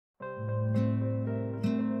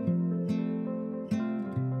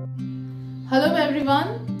Hello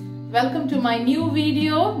everyone, welcome to my new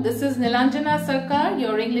video. This is Nilanjana Sarkar,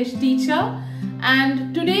 your English teacher,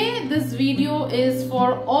 and today this video is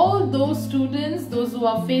for all those students, those who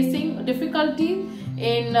are facing difficulty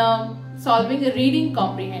in solving a reading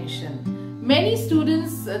comprehension. Many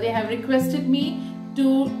students, they have requested me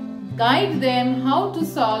to guide them how to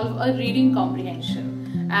solve a reading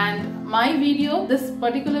comprehension, and my video, this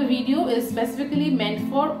particular video, is specifically meant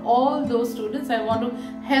for all those students. I want to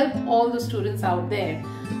help all the students out there.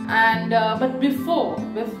 And but before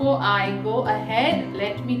I go ahead,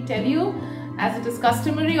 let me tell you, as it is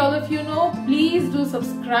customary, all of you know, please do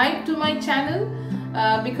subscribe to my channel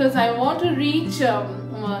because I want to reach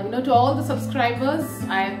to all the subscribers.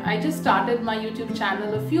 I just started my YouTube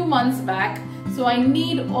channel a few months back, so I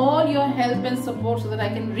need all your help and support so that I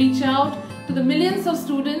can reach out to the millions of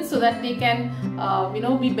students so that they can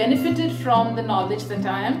be benefited from the knowledge that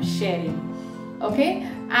I am sharing. Okay,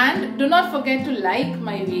 and do not forget to like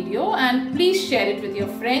my video, and please share it with your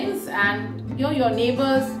friends and your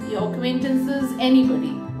neighbors, your acquaintances,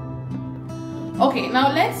 anybody. Okay,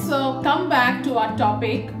 now let's come back to our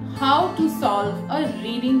topic, how to solve a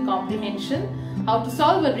reading comprehension, how to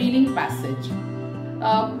solve a reading passage.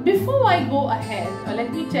 Before I go ahead,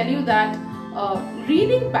 let me tell you that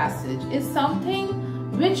reading passage is something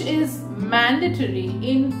which is mandatory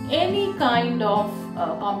in any kind of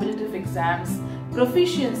competitive exams,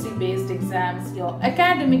 proficiency based exams, your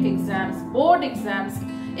academic exams, board exams.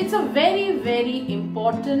 It's a very, very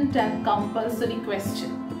important and compulsory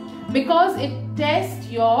question because it tests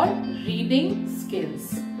your reading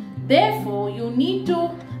skills. Therefore, you need to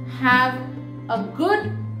have a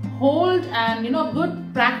good hold and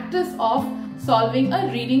good practice of solving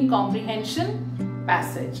a reading comprehension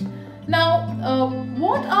passage. Now,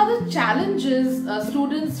 what are the challenges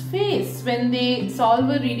students face when they solve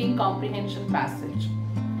a reading comprehension passage?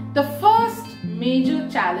 The first major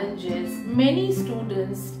challenge is many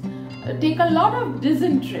students take a lot of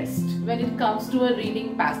disinterest when it comes to a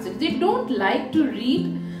reading passage. They don't like to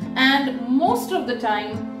read, and most of the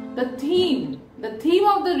time the theme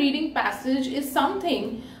of the reading passage is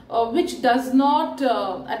something which does not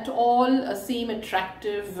at all seem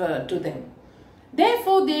attractive to them.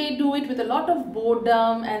 Therefore, they do it with a lot of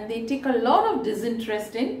boredom and they take a lot of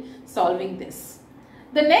disinterest in solving this.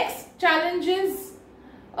 The next challenge is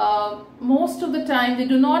most of the time they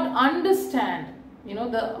do not understand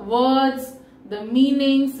the words, the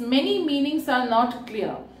meanings. Many meanings are not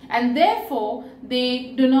clear, and therefore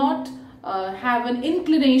they do not have an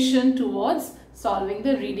inclination towards solving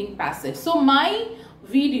the reading passage. So my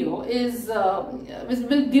video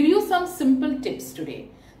will give you some simple tips today,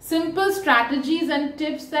 simple strategies and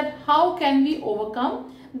tips that how can we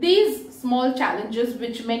overcome these small challenges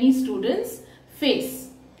which many students face.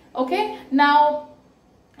 Okay, now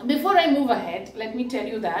before I move ahead, let me tell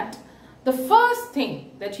you that the first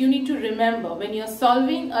thing that you need to remember when you're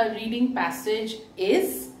solving a reading passage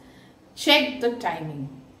is check the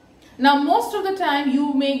timing. Now, most of the time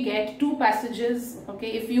you may get two passages.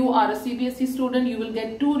 Okay, if you are a CBSE student, you will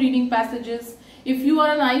get two reading passages. If you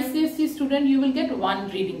are an ICSE student, you will get one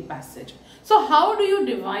reading passage. So how do you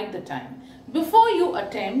divide the time? Before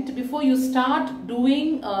you start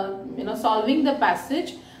doing, solving the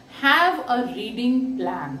passage, have a reading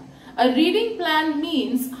plan. A reading plan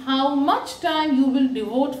means how much time you will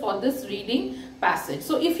devote for this reading passage.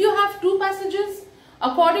 So if you have two passages,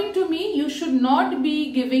 according to me, you should not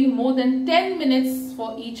be giving more than 10 minutes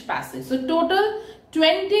for each passage. So total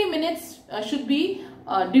 20 minutes should be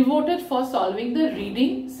devoted for solving the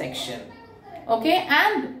reading section. Okay,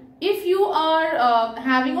 and if you are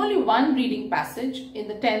having only one reading passage in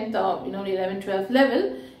the 10th or 11th, 12th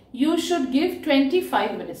level, you should give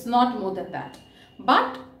 25 minutes, not more than that.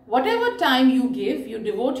 But whatever time you give, you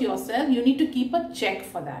devote yourself, you need to keep a check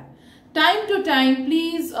for that. Time to time,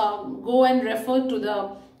 please go and refer to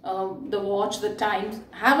the watch, the time.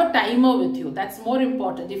 Have a timer with you. That's more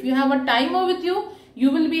important. If you have a timer with you,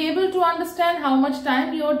 you will be able to understand how much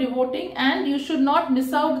time you are devoting, and you should not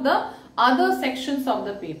miss out the other sections of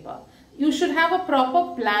the paper. You should have a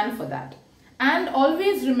proper plan for that. And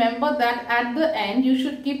always remember that at the end, you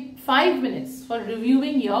should keep 5 minutes for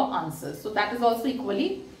reviewing your answers. So that is also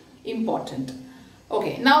equally important.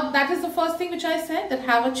 Okay, now that is the first thing which I said, that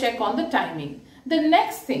have a check on the timing. The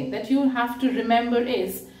next thing that you have to remember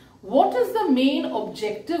is, what is the main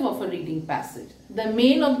objective of a reading passage? The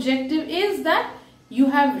main objective is that you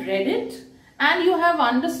have read it and you have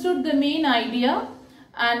understood the main idea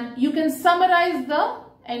and you can summarize the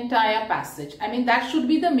entire passage. I mean, that should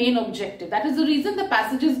be the main objective. That is the reason the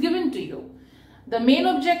passage is given to you. The main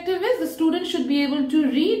objective is the student should be able to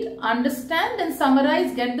read, understand and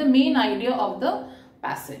summarize, get the main idea of the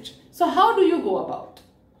passage. So how do you go about?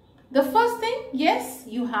 The first thing, yes,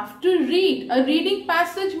 you have to read. A reading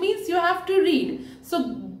passage means you have to read.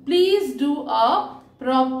 So please do a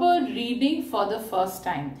proper reading for the first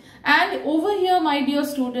time. And over here, my dear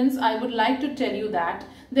students, I would like to tell you that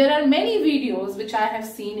there are many videos which I have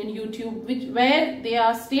seen in YouTube where they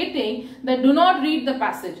are stating that do not read the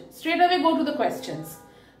passage. Straight away go to the questions.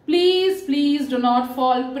 Please, please do not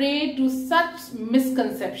fall prey to such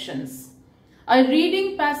misconceptions. A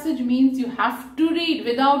reading passage means you have to read.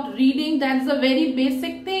 Without reading, that's a very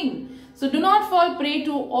basic thing. So do not fall prey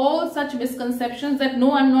to all such misconceptions that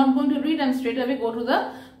no, I'm not going to read, I'm straight away go to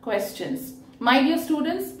the questions. My dear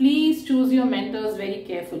students, please choose your mentors very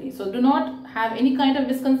carefully. So do not have any kind of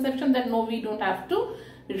misconception that no, we don't have to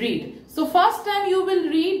read. So first time you will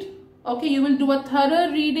read, okay, you will do a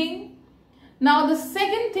thorough reading. Now the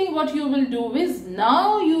second thing what you will do is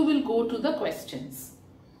now you will go to the questions.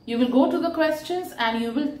 You will go to the questions and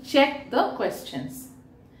you will check the questions.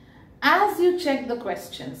 As you check the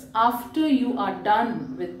questions, after you are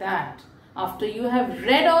done with that, after you have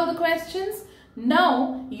read all the questions,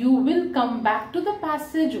 now you will come back to the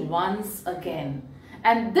passage once again.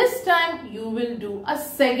 And this time you will do a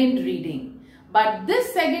second reading. But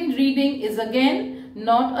this second reading is again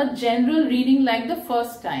not a general reading like the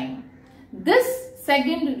first time. This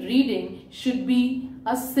second reading should be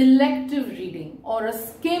a selective reading or a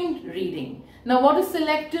skimmed reading. Now what is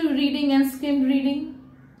selective reading and skimmed reading?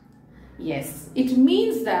 Yes, it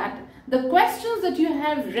means that the questions that you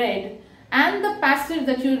have read and the passage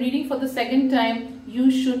that you're reading for the second time,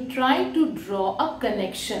 you should try to draw a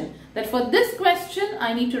connection. That for this question,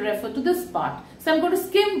 I need to refer to this part. So I'm going to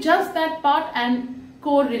skim just that part and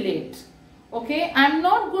correlate. Okay, I'm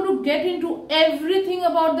not going to get into everything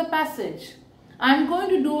about the passage. I'm going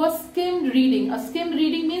to do a skimmed reading. A skimmed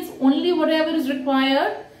reading means only whatever is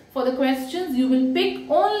required for the questions, you will pick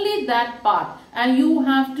only that part and you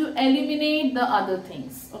have to eliminate the other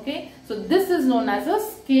things. Okay, so this is known as a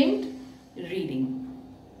skimmed reading.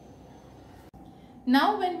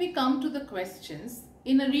 Now when we come to the questions,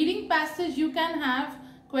 in a reading passage you can have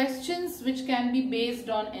questions which can be based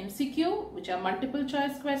on MCQ, which are multiple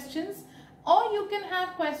choice questions, or you can have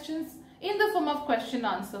questions in the form of question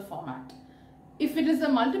answer format. If it is a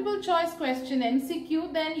multiple choice question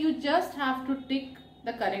MCQ, then you just have to tick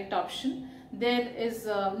the correct option. There is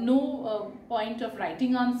no point of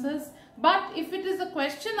writing answers. But if it is a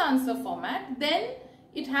question answer format, then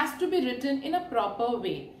it has to be written in a proper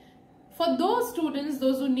way. For those students,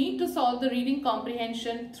 those who need to solve the reading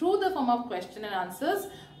comprehension through the form of question and answers,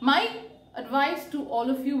 my advice to all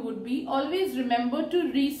of you would be always remember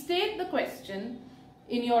to restate the question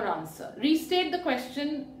in your answer. Restate the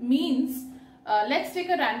question means, let's take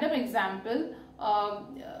a random example.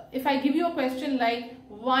 If I give you a question like,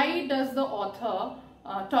 why does the author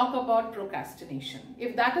talk about procrastination?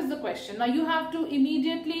 If that is the question, now you have to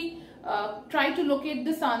immediately try to locate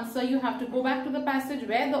this answer. You have to go back to the passage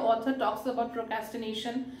where the author talks about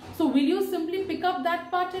procrastination. So will you simply pick up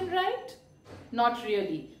that part and write? Not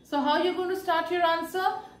really. So how are you going to start your answer?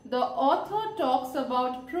 The author talks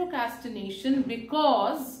about procrastination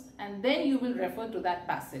because, and then you will refer to that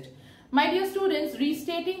passage. My dear students,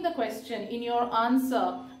 restating the question in your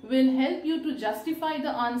answer will help you to justify the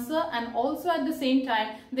answer, and also at the same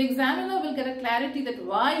time the examiner will get a clarity that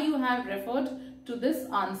why you have referred to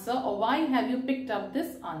this answer or why have you picked up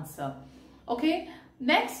this answer. Okay,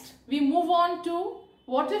 next we move on to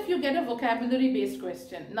what if you get a vocabulary based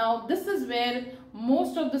question. Now this is where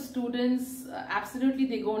most of the students absolutely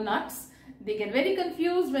they go nuts. They get very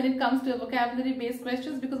confused when it comes to vocabulary based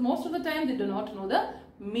questions because most of the time they do not know the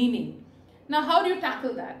meaning. Now how do you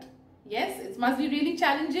tackle that? Yes, it must be really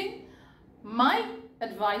challenging. My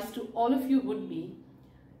advice to all of you would be,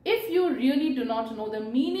 if you really do not know the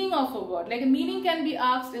meaning of a word, like a meaning can be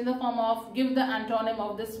asked in the form of give the antonym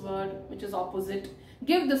of this word, which is opposite,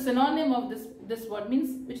 give the synonym of this word,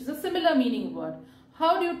 means which is a similar meaning word.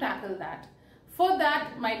 How do you tackle that? For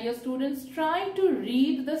that, my dear students, try to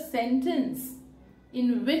read the sentence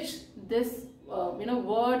in which this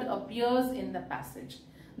word appears in the passage.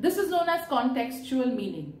 This is known as contextual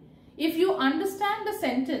meaning. If you understand the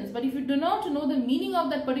sentence, but if you do not know the meaning of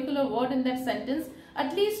that particular word in that sentence,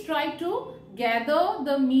 at least try to gather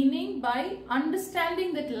the meaning by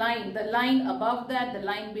understanding that line, the line above that, the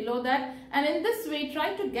line below that, and in this way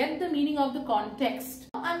try to get the meaning of the context.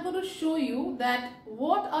 I'm going to show you that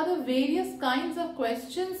what are the various kinds of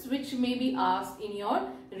questions which may be asked in your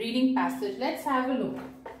reading passage. Let's have a look.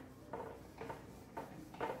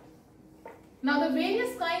 Now the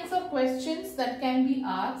various kinds of questions that can be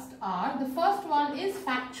asked are, the first one is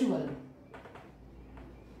factual.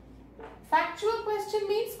 Factual question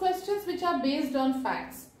means questions which are based on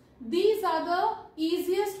facts. These are the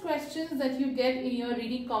easiest questions that you get in your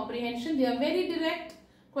reading comprehension. They are very direct.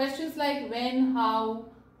 Questions like when, how,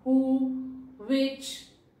 who, which.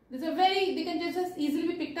 They can just easily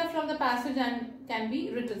be picked up from the passage and can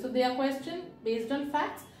be written. So they are questions based on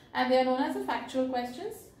facts and they are known as the factual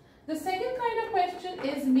questions. The second kind of question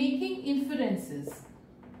is making inferences.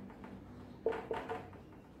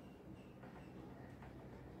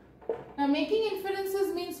 Now making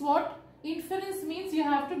inferences means what? Inference means you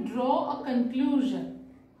have to draw a conclusion.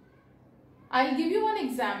 I'll give you one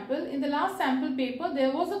example. In the last sample paper,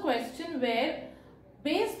 there was a question where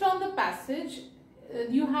based on the passage,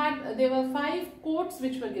 there were 5 quotes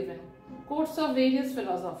which were given. Quotes of various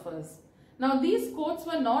philosophers. Now these quotes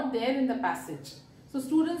were not there in the passage. So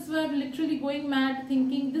students were literally going mad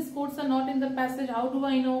thinking these quotes are not in the passage. How do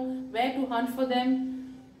I know where to hunt for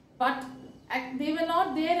them? But they were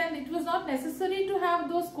not there and it was not necessary to have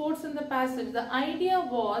those quotes in the passage. The idea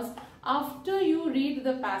was, after you read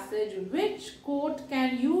the passage, which quote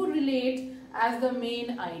can you relate as the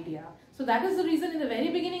main idea? So that is the reason in the very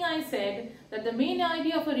beginning I said that the main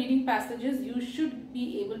idea of a reading passage is you should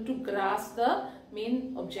be able to grasp the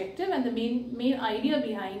main objective and the main idea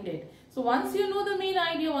behind it. So once you know the main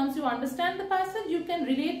idea, once you understand the passage, you can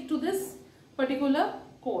relate to this particular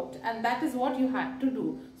quote, and that is what you had to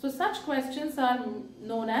do. So such questions are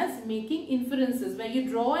known as making inferences, where you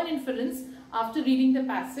draw an inference after reading the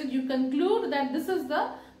passage. You conclude that this is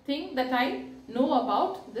the thing that I know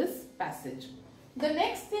about this passage. The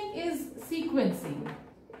next thing is sequencing.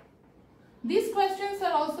 These questions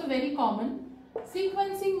are also very common.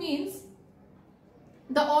 Sequencing means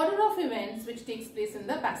the order of events which takes place in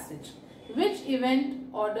the passage. Which event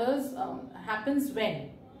orders happens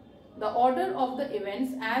when? The order of the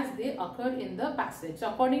events as they occur in the passage. So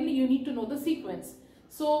accordingly, you need to know the sequence.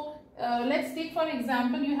 So let's take for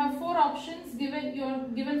example, you have 4 options given. You're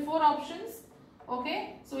given 4 options.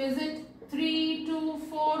 Okay. So is it 3, 2,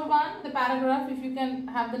 4, 1? The paragraph, if you can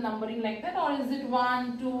have the numbering like that, or is it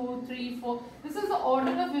 1, 2, 3, 4? This is the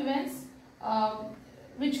order of events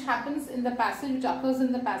which happens in the passage, which occurs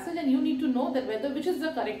in the passage, and you need to know that which is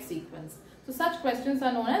the correct sequence. So such questions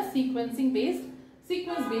are known as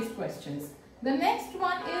sequence-based questions. The next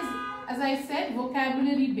one is, as I said,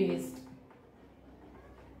 vocabulary-based.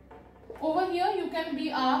 Over here, you can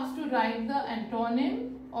be asked to write the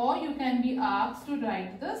antonym or you can be asked to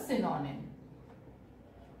write the synonym.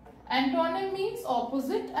 Antonym means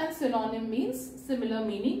opposite and synonym means similar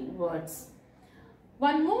meaning words.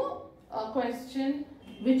 One more question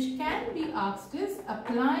which can be asked is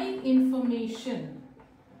applying information.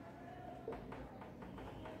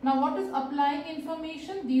 Now what is applying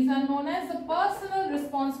information? These are known as the personal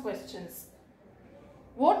response questions.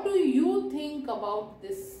 What do you think about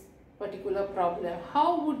this particular problem?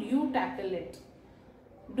 How would you tackle it?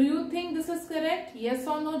 Do you think this is correct? Yes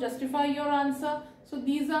or no? Justify your answer. So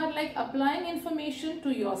these are like applying information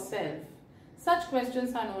to yourself. Such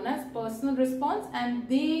questions are known as personal response, and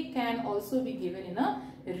they can also be given in a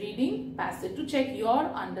reading passage to check your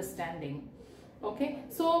understanding. Okay,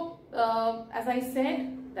 so as I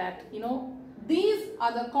said that, these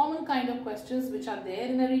are the common kind of questions which are there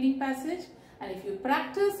in a reading passage, and if you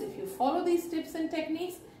practice, if you follow these tips and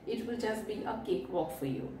techniques, it will just be a cakewalk for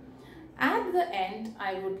you. At the end,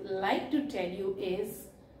 I would like to tell you is,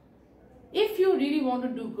 if you really want to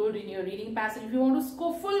do good in your reading passage, if you want to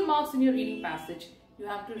score full marks in your reading passage, you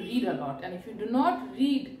have to read a lot. And if you do not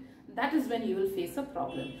read, that is when you will face a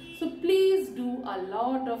problem. So please do a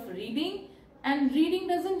lot of reading. And reading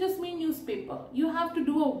doesn't just mean newspaper. You have to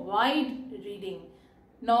do a wide reading.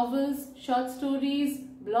 Novels, short stories,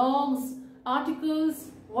 blogs,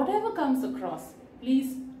 articles, whatever comes across.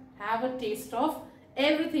 Please have a taste of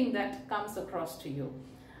everything that comes across to you.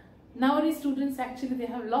 Nowadays students actually, they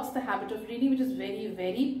have lost the habit of reading, which is very,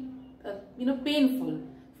 very painful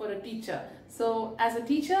for a teacher. So as a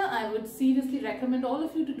teacher, I would seriously recommend all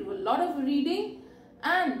of you to do a lot of reading.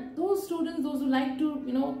 And those students, those who like to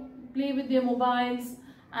play with their mobiles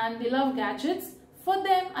and they love gadgets, for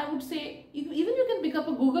them I would say even you can pick up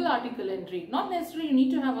a Google article and read. Not necessarily you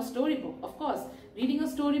need to have a storybook. Of course, reading a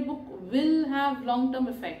storybook will have long-term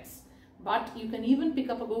effects, but you can even pick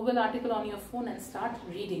up a Google article on your phone and start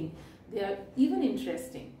reading. They are even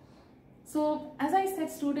interesting. So as I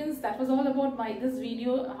said, students, that was all about this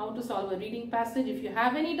video, how to solve a reading passage. If you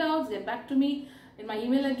have any doubts, get back to me in my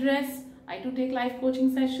email address. I do take live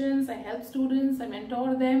coaching sessions, I help students, I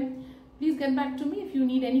mentor them. Please get back to me if you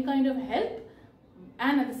need any kind of help.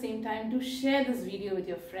 and at the same time do share this video with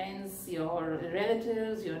your friends, your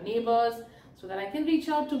relatives, your neighbors, so that I can reach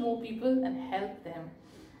out to more people and help them.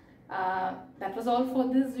 That was all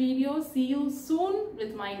for this video. See you soon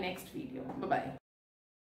with my next video. Bye-bye.